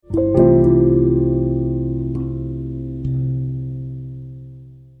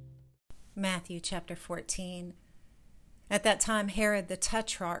chapter 14. At that time Herod the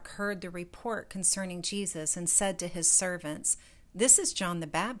Tetrarch heard the report concerning Jesus and said to his servants, "This is John the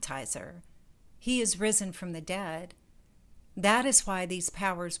Baptizer. He is risen from the dead. That is why these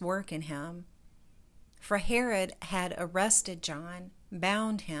powers work in him." For Herod had arrested John,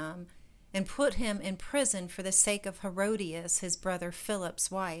 bound him, and put him in prison for the sake of Herodias, his brother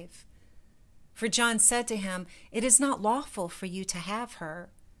Philip's wife. For John said to him, "It is not lawful for you to have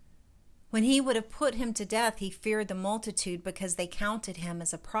her." When he would have put him to death, he feared the multitude because they counted him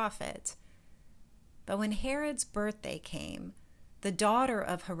as a prophet. But when Herod's birthday came, the daughter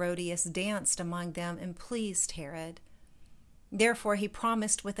of Herodias danced among them and pleased Herod. Therefore he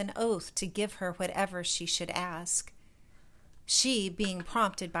promised with an oath to give her whatever she should ask. She, being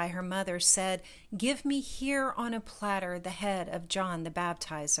prompted by her mother, said, "Give me here on a platter the head of John the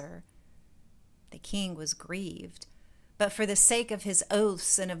Baptizer." The king was grieved, but for the sake of his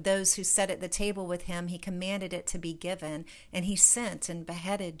oaths and of those who sat at the table with him, he commanded it to be given, and he sent and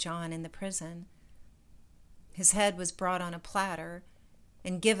beheaded John in the prison. His head was brought on a platter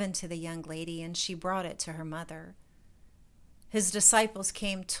and given to the young lady, and she brought it to her mother. His disciples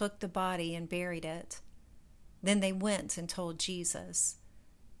came, took the body, and buried it. Then they went and told Jesus.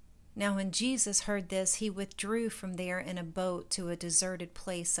 Now when Jesus heard this, he withdrew from there in a boat to a deserted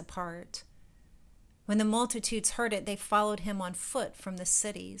place apart. When the multitudes heard it, they followed him on foot from the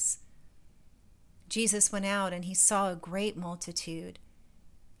cities. Jesus went out, and he saw a great multitude.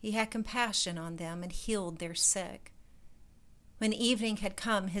 He had compassion on them and healed their sick. When evening had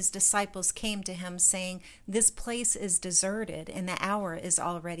come, his disciples came to him, saying, "This place is deserted, and the hour is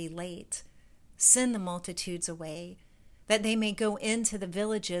already late. Send the multitudes away, that they may go into the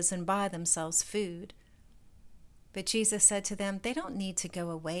villages and buy themselves food." But Jesus said to them, "They don't need to go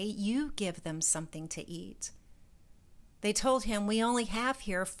away. You give them something to eat." They told him, "We only have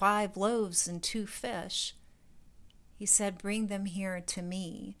here 5 loaves and 2 fish." He said, "Bring them here to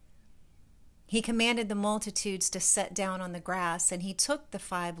me." He commanded the multitudes to sit down on the grass, and he took the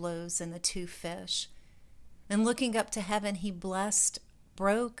 5 loaves and the 2 fish. And looking up to heaven, he blessed,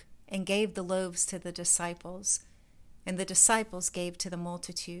 broke, and gave the loaves to the disciples, and the disciples gave to the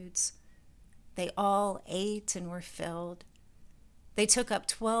multitudes. They all ate and were filled. They took up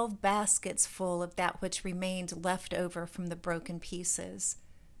 12 baskets full of that which remained left over from the broken pieces.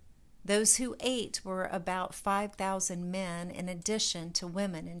 Those who ate were about 5,000 men, in addition to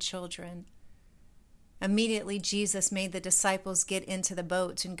women and children. Immediately Jesus made the disciples get into the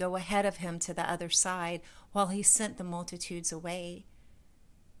boat and go ahead of him to the other side, while he sent the multitudes away.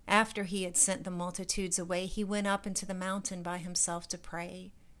 After he had sent the multitudes away, he went up into the mountain by himself to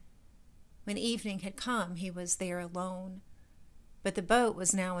pray. When evening had come, he was there alone. But the boat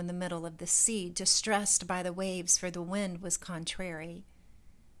was now in the middle of the sea, distressed by the waves, for the wind was contrary.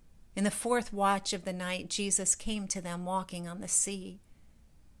 In the 4th watch of the night, Jesus came to them walking on the sea.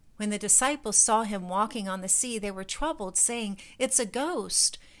 When the disciples saw him walking on the sea, they were troubled, saying, "It's a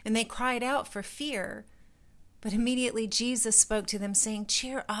ghost," and they cried out for fear. But immediately Jesus spoke to them, saying,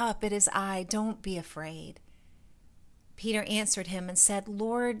 "Cheer up, it is I, don't be afraid." Peter answered him and said,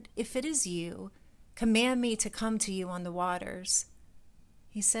 "Lord, if it is you, command me to come to you on the waters."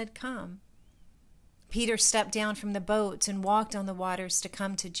 He said, "Come." Peter stepped down from the boat and walked on the waters to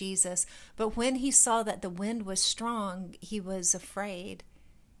come to Jesus. But when he saw that the wind was strong, he was afraid.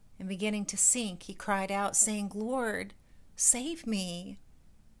 And beginning to sink, he cried out, saying, "Lord, save me."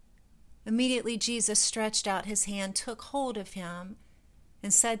 Immediately Jesus stretched out his hand, took hold of him,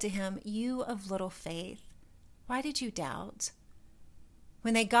 and said to him, "You of little faith, why did you doubt?"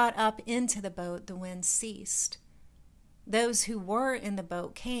 When they got up into the boat, the wind ceased. Those who were in the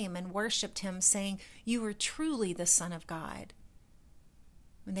boat came and worshipped him, saying, "You are truly the Son of God."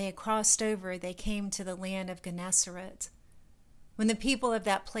 When they had crossed over, they came to the land of Gennesaret. When the people of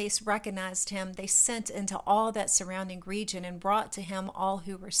that place recognized him, they sent into all that surrounding region and brought to him all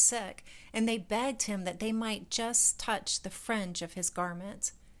who were sick, and they begged him that they might just touch the fringe of his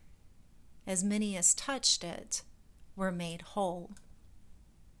garment. As many as touched it were made whole.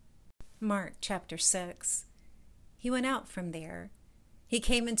 Mark chapter 6. He went out from there. He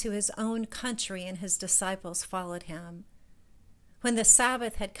came into his own country, and his disciples followed him. When the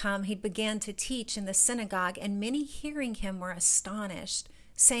Sabbath had come, he began to teach in the synagogue, and many hearing him were astonished,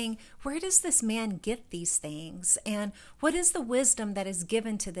 saying, "Where does this man get these things? And what is the wisdom that is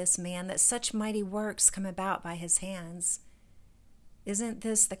given to this man, that such mighty works come about by his hands? Isn't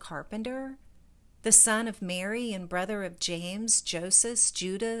this the carpenter, the son of Mary and brother of James, Joseph,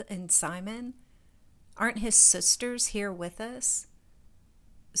 Judah, and Simon? Aren't his sisters here with us?"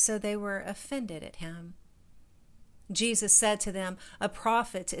 So they were offended at him. Jesus said to them, "A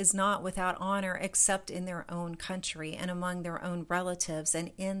prophet is not without honor except in their own country and among their own relatives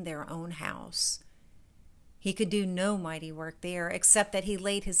and in their own house." He could do no mighty work there, except that he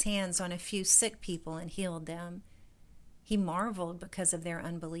laid his hands on a few sick people and healed them. He marveled because of their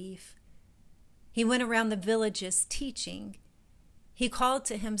unbelief. He went around the villages teaching. He called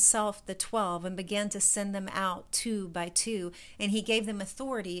to himself the 12 and began to send them out 2 by 2, and he gave them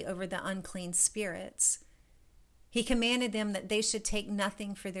authority over the unclean spirits. He commanded them that they should take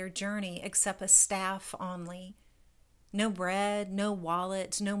nothing for their journey except a staff only, no bread, no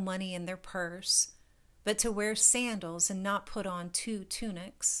wallet, no money in their purse, but to wear sandals and not put on 2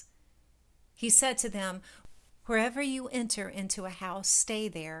 tunics. He said to them, "Wherever you enter into a house, stay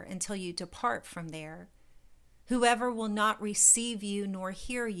there until you depart from there. Whoever will not receive you nor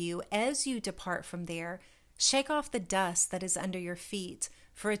hear you as you depart from there, shake off the dust that is under your feet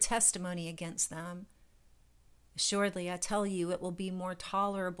for a testimony against them. Assuredly, I tell you, it will be more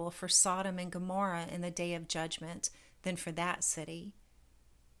tolerable for Sodom and Gomorrah in the day of judgment than for that city."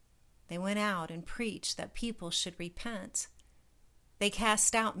 They went out and preached that people should repent. They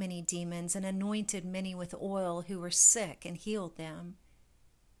cast out many demons and anointed many with oil who were sick and healed them.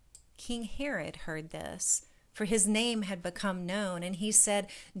 King Herod heard this, for his name had become known, and he said,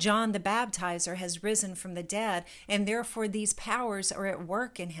 "John the Baptizer has risen from the dead, and therefore these powers are at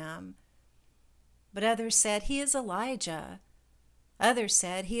work in him." But others said, "He is Elijah." Others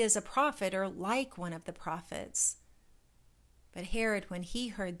said, "He is a prophet or like one of the prophets." But Herod, when he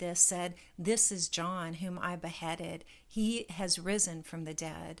heard this, said, "This is John whom I beheaded. He has risen from the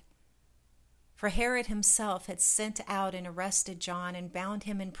dead." For Herod himself had sent out and arrested John and bound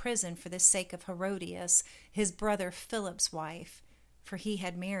him in prison for the sake of Herodias, his brother Philip's wife, for he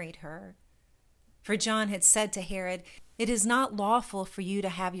had married her. For John had said to Herod, "It is not lawful for you to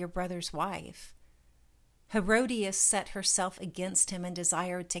have your brother's wife." Herodias set herself against him and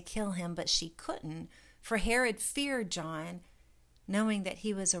desired to kill him, but she couldn't, for Herod feared John, knowing that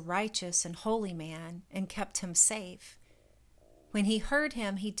he was a righteous and holy man, and kept him safe. When he heard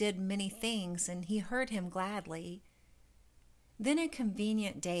him, he did many things, and he heard him gladly. Then a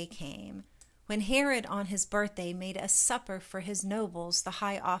convenient day came, when Herod on his birthday made a supper for his nobles, the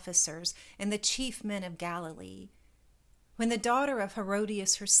high officers, and the chief men of Galilee. When the daughter of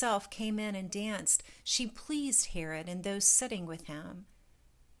Herodias herself came in and danced, she pleased Herod and those sitting with him.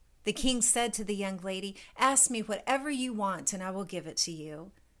 The king said to the young lady, "Ask me whatever you want, and I will give it to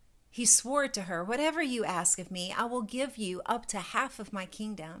you." He swore to her, "Whatever you ask of me, I will give you up to half of my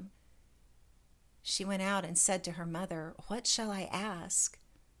kingdom." She went out and said to her mother, "What shall I ask?"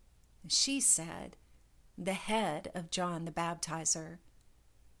 And she said, "The head of John the Baptizer."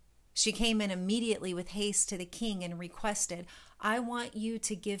 She came in immediately with haste to the king and requested, "I want you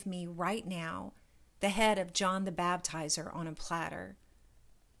to give me right now the head of John the Baptizer on a platter."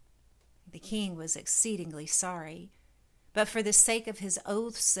 The king was exceedingly sorry, but for the sake of his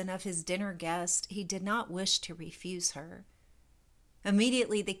oaths and of his dinner guest, he did not wish to refuse her.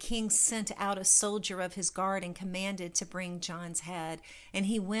 Immediately the king sent out a soldier of his guard and commanded to bring John's head, and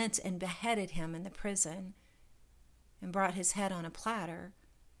he went and beheaded him in the prison, and brought his head on a platter,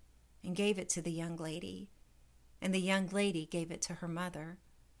 and gave it to the young lady, and the young lady gave it to her mother.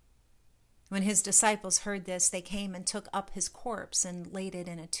 When his disciples heard this, they came and took up his corpse and laid it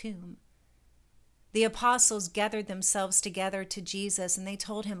in a tomb. The apostles gathered themselves together to Jesus, and they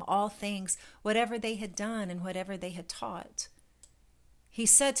told him all things, whatever they had done and whatever they had taught. He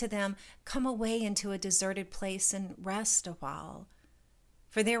said to them, "Come away into a deserted place and rest a while."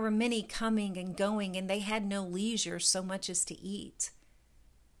 For there were many coming and going, and they had no leisure so much as to eat.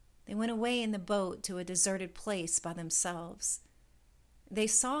 They went away in the boat to a deserted place by themselves. They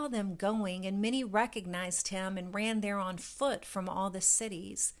saw them going, and many recognized him and ran there on foot from all the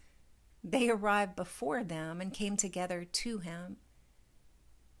cities. They arrived before them and came together to him.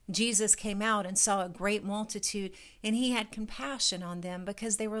 Jesus came out and saw a great multitude, and he had compassion on them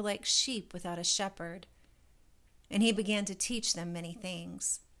because they were like sheep without a shepherd. And he began to teach them many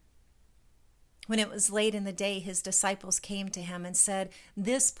things. When it was late in the day, his disciples came to him and said,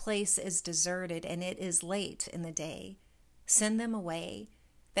 "This place is deserted, and it is late in the day. Send them away,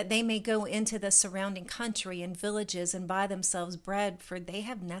 that they may go into the surrounding country and villages and buy themselves bread, for they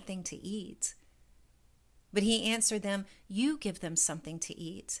have nothing to eat." But he answered them, "You give them something to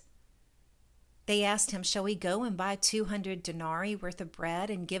eat." They asked him, "Shall we go and buy 200 denarii worth of bread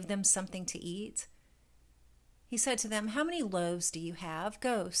and give them something to eat?" He said to them, "How many loaves do you have?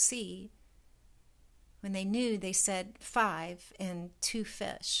 Go, see." When they knew, they said, 5 and 2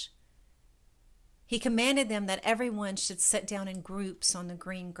 fish. He commanded them that everyone should sit down in groups on the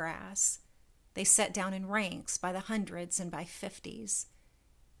green grass. They sat down in ranks by the hundreds and by 50s.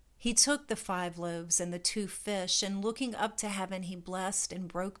 He took the 5 loaves and the 2 fish, and looking up to heaven, he blessed and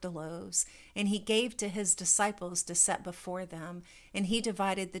broke the loaves, and he gave to his disciples to set before them, and he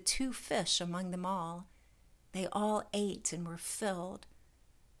divided the 2 fish among them all. They all ate and were filled.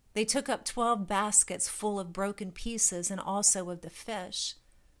 They took up 12 baskets full of broken pieces and also of the fish.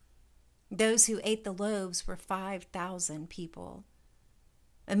 Those who ate the loaves were 5,000 people.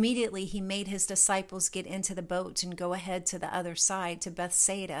 Immediately he made his disciples get into the boat and go ahead to the other side, to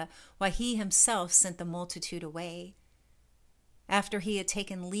Bethsaida, while he himself sent the multitude away. After he had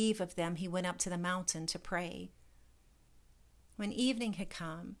taken leave of them, he went up to the mountain to pray. When evening had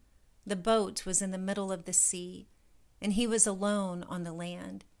come, the boat was in the middle of the sea, and he was alone on the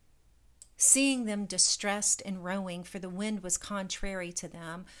land. Seeing them distressed and rowing, for the wind was contrary to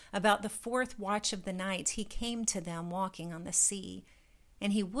them, about the 4th watch of the night he came to them walking on the sea.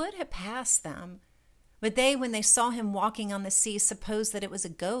 And he would have passed them. But they, when they saw him walking on the sea, supposed that it was a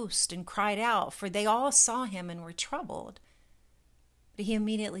ghost, and cried out, for they all saw him and were troubled. But he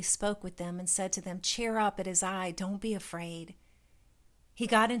immediately spoke with them and said to them, "Cheer up, it is I, don't be afraid." He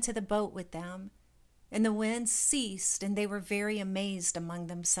got into the boat with them, and the wind ceased, and they were very amazed among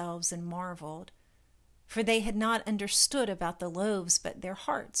themselves and marveled, for they had not understood about the loaves, but their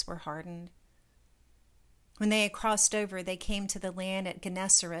hearts were hardened. When they had crossed over, they came to the land at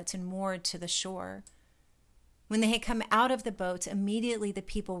Gennesaret and moored to the shore. When they had come out of the boat, immediately the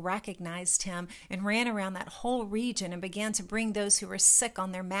people recognized him and ran around that whole region and began to bring those who were sick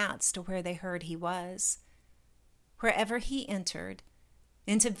on their mats to where they heard he was. Wherever he entered,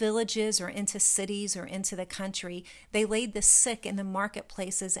 into villages or into cities or into the country, they laid the sick in the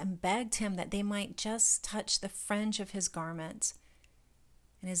marketplaces and begged him that they might just touch the fringe of his garment.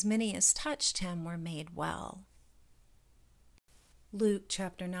 And as many as touched him were made well. Luke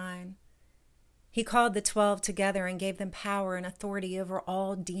chapter 9. He called the 12 together and gave them power and authority over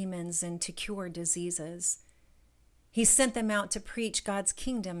all demons and to cure diseases. He sent them out to preach God's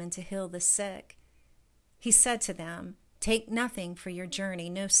kingdom and to heal the sick. He said to them, "Take nothing for your journey,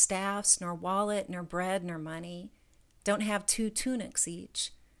 no staffs, nor wallet, nor bread, nor money. Don't have 2 tunics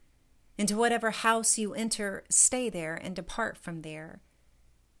each. Into whatever house you enter, stay there and depart from there.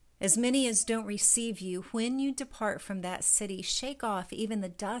 As many as don't receive you, when you depart from that city, shake off even the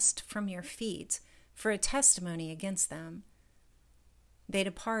dust from your feet for a testimony against them." They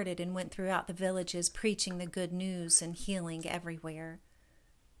departed and went throughout the villages, preaching the good news and healing everywhere.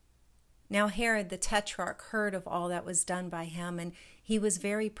 Now Herod the Tetrarch heard of all that was done by him, and he was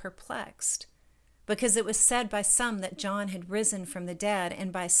very perplexed, because it was said by some that John had risen from the dead,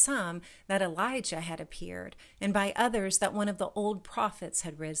 and by some that Elijah had appeared, and by others that one of the old prophets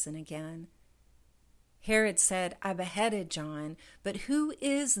had risen again. Herod said, "I beheaded John, but who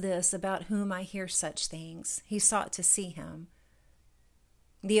is this about whom I hear such things?" He sought to see him.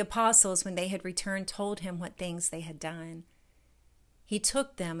 The apostles, when they had returned, told him what things they had done. He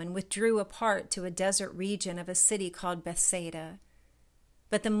took them and withdrew apart to a desert region of a city called Bethsaida.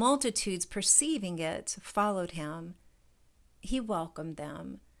 But the multitudes, perceiving it, followed him. He welcomed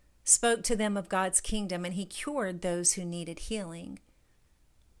them, spoke to them of God's kingdom, and he cured those who needed healing.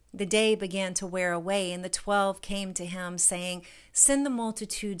 The day began to wear away, and the 12 came to him, saying, "Send the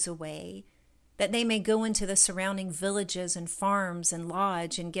multitudes away, that they may go into the surrounding villages and farms and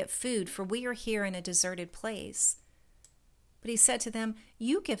lodge and get food, for we are here in a deserted place." But he said to them,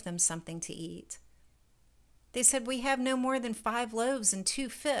 "You give them something to eat." They said, "We have no more than 5 loaves and 2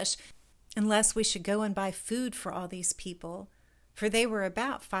 fish, unless we should go and buy food for all these people," for they were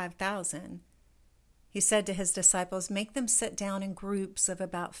about 5,000. He said to his disciples, "Make them sit down in groups of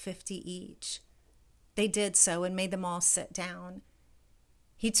about 50 each." They did so and made them all sit down.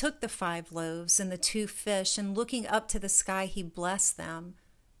 He took the 5 loaves and the 2 fish, and looking up to the sky, he blessed them,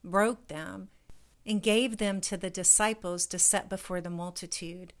 broke them, and gave them to the disciples to set before the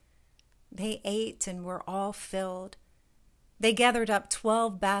multitude. They ate and were all filled. They gathered up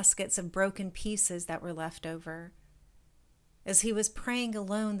 12 baskets of broken pieces that were left over. As he was praying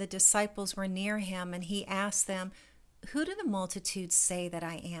alone, the disciples were near him, and he asked them, "Who do the multitudes say that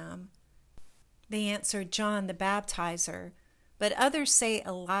I am?" They answered, "John the Baptizer, but others say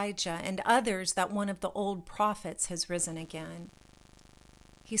Elijah, and others that one of the old prophets has risen again."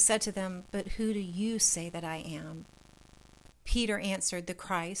 He said to them, "But who do you say that I am?" Peter answered, "The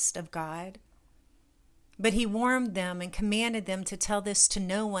Christ of God." But he warned them and commanded them to tell this to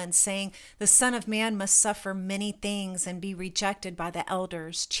no one, saying, "The Son of Man must suffer many things and be rejected by the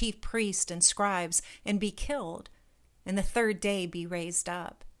elders, chief priests, and scribes, and be killed, and the 3rd day be raised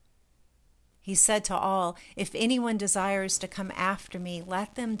up." He said to all, "If anyone desires to come after me,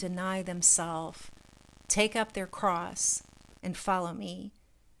 let them deny themselves, take up their cross, and follow me.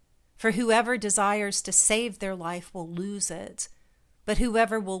 For whoever desires to save their life will lose it, but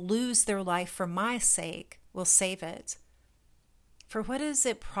whoever will lose their life for my sake will save it. For what does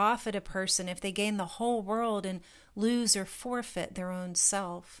it profit a person if they gain the whole world and lose or forfeit their own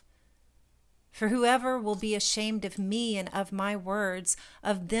self? For whoever will be ashamed of me and of my words,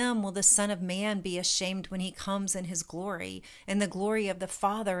 of them will the Son of Man be ashamed when he comes in his glory, in the glory of the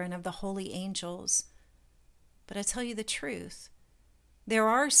Father and of the holy angels. But I tell you the truth, there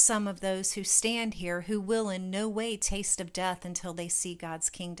are some of those who stand here who will in no way taste of death until they see God's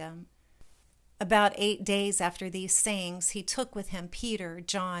kingdom." About 8 days after these sayings, he took with him Peter,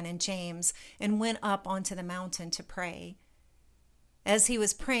 John, and James, and went up onto the mountain to pray. As he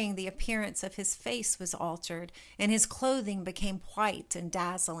was praying, the appearance of his face was altered, and his clothing became white and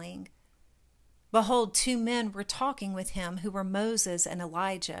dazzling. Behold, 2 men were talking with him, who were Moses and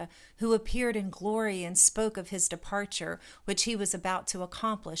Elijah, who appeared in glory and spoke of his departure, which he was about to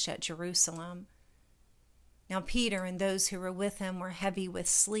accomplish at Jerusalem. Now Peter and those who were with him were heavy with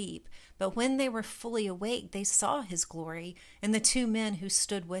sleep, but when they were fully awake, they saw his glory and the 2 men who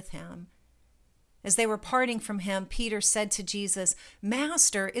stood with him. As they were parting from him, Peter said to Jesus,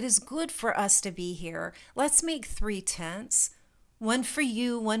 "Master, it is good for us to be here. Let's make 3 tents, one for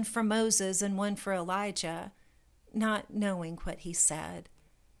you, one for Moses, and one for Elijah," not knowing what he said.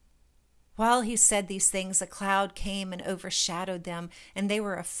 While he said these things, a cloud came and overshadowed them, and they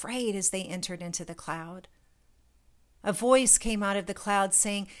were afraid as they entered into the cloud. A voice came out of the cloud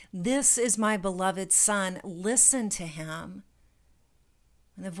saying, "This is my beloved Son, listen to him."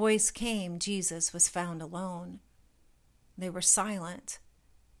 When the voice came, Jesus was found alone. They were silent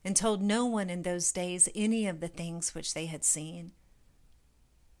and told no one in those days any of the things which they had seen.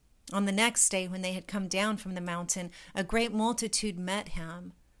 On the next day, when they had come down from the mountain, a great multitude met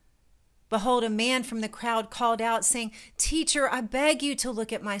him. Behold, a man from the crowd called out, saying, "Teacher, I beg you to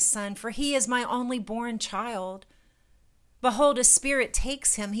look at my son, for he is my only born child. Behold, a spirit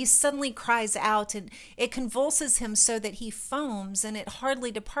takes him. He suddenly cries out, and it convulses him so that he foams, and it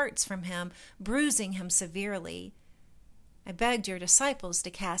hardly departs from him, bruising him severely. I begged your disciples to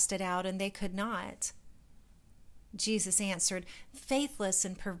cast it out, and they could not." Jesus answered, "Faithless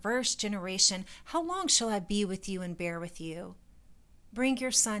and perverse generation, how long shall I be with you and bear with you? Bring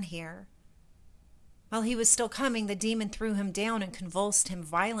your son here." While he was still coming, the demon threw him down and convulsed him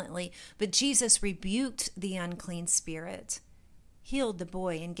violently, but Jesus rebuked the unclean spirit, healed the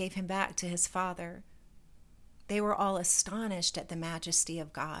boy, and gave him back to his father. They were all astonished at the majesty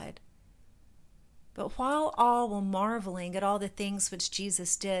of God. But while all were marveling at all the things which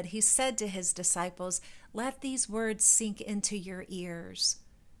Jesus did, he said to his disciples, "Let these words sink into your ears.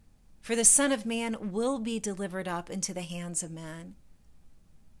 For the Son of Man will be delivered up into the hands of men."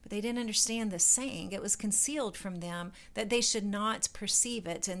 But they didn't understand this saying. It was concealed from them that they should not perceive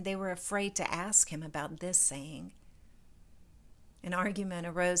it, and they were afraid to ask him about this saying. An argument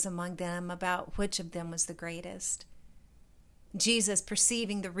arose among them about which of them was the greatest. Jesus,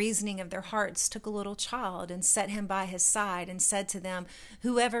 perceiving the reasoning of their hearts, took a little child and set him by his side and said to them,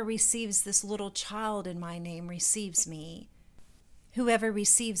 "Whoever receives this little child in my name receives me. Whoever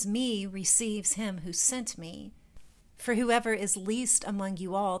receives me receives him who sent me. For whoever is least among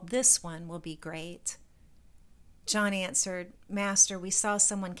you all, this one will be great." John answered, "Master, we saw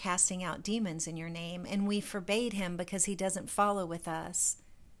someone casting out demons in your name, and we forbade him because he doesn't follow with us."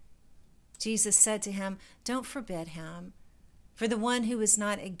 Jesus said to him, "Don't forbid him, for the one who is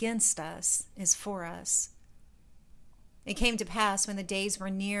not against us is for us." It came to pass, when the days were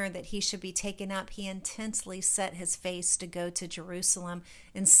near that he should be taken up, he intensely set his face to go to Jerusalem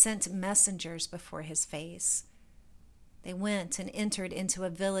and sent messengers before his face. They went and entered into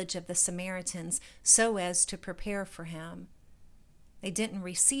a village of the Samaritans so as to prepare for him. They didn't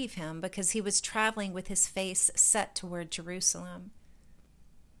receive him because he was traveling with his face set toward Jerusalem.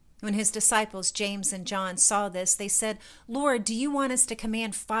 When his disciples James and John saw this, they said, "Lord, do you want us to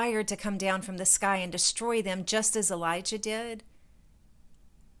command fire to come down from the sky and destroy them just as Elijah did?"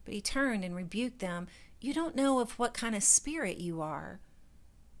 But he turned and rebuked them. "You don't know of what kind of spirit you are.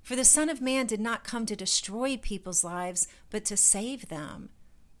 For the Son of Man did not come to destroy people's lives, but to save them."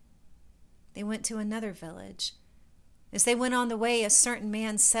 They went to another village. As they went on the way, a certain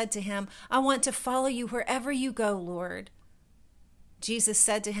man said to him, "I want to follow you wherever you go, Lord." Jesus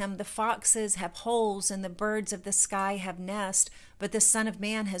said to him, "The foxes have holes and the birds of the sky have nests, but the Son of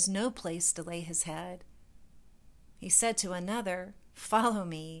Man has no place to lay his head." He said to another, "Follow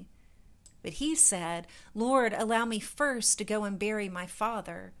me." But he said, "Lord, allow me first to go and bury my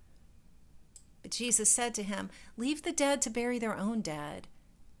father." But Jesus said to him, "Leave the dead to bury their own dead,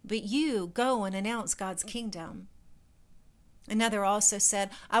 but you go and announce God's kingdom." Another also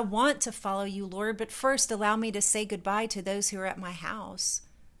said, "I want to follow you, Lord, but first allow me to say goodbye to those who are at my house."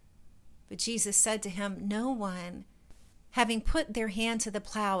 But Jesus said to him, "No one, having put their hand to the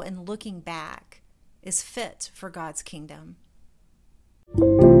plow and looking back, is fit for God's kingdom."